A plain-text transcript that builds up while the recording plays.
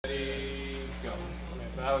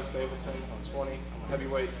Alex Davidson. I'm 20. I'm a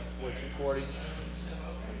heavyweight, weigh 240.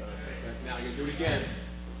 Now you're gonna do it again.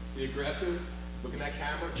 Be aggressive. Look at that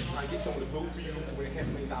camera. You're trying to get someone to vote for you to win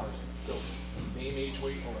 $500,000. Go. Name, age,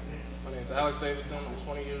 weight, all that. My name is Alex Davidson. I'm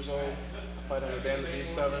 20 years old. I fight under band of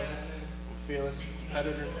B7. I'm a fearless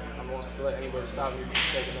competitor. I'm not going to let anybody stop me from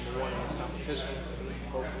taking #1 in this competition.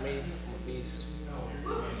 Vote for me. I'm a beast.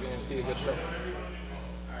 You're going to see a good show.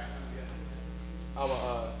 I'm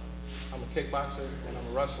a kickboxer and I'm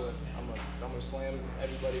a wrestler. I'm gonna slam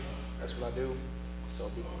everybody. That's what I do. So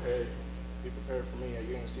be prepared. Be prepared for me.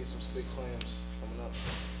 You're gonna see some big slams coming up.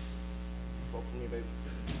 Vote for me, baby.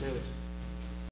 Fearless.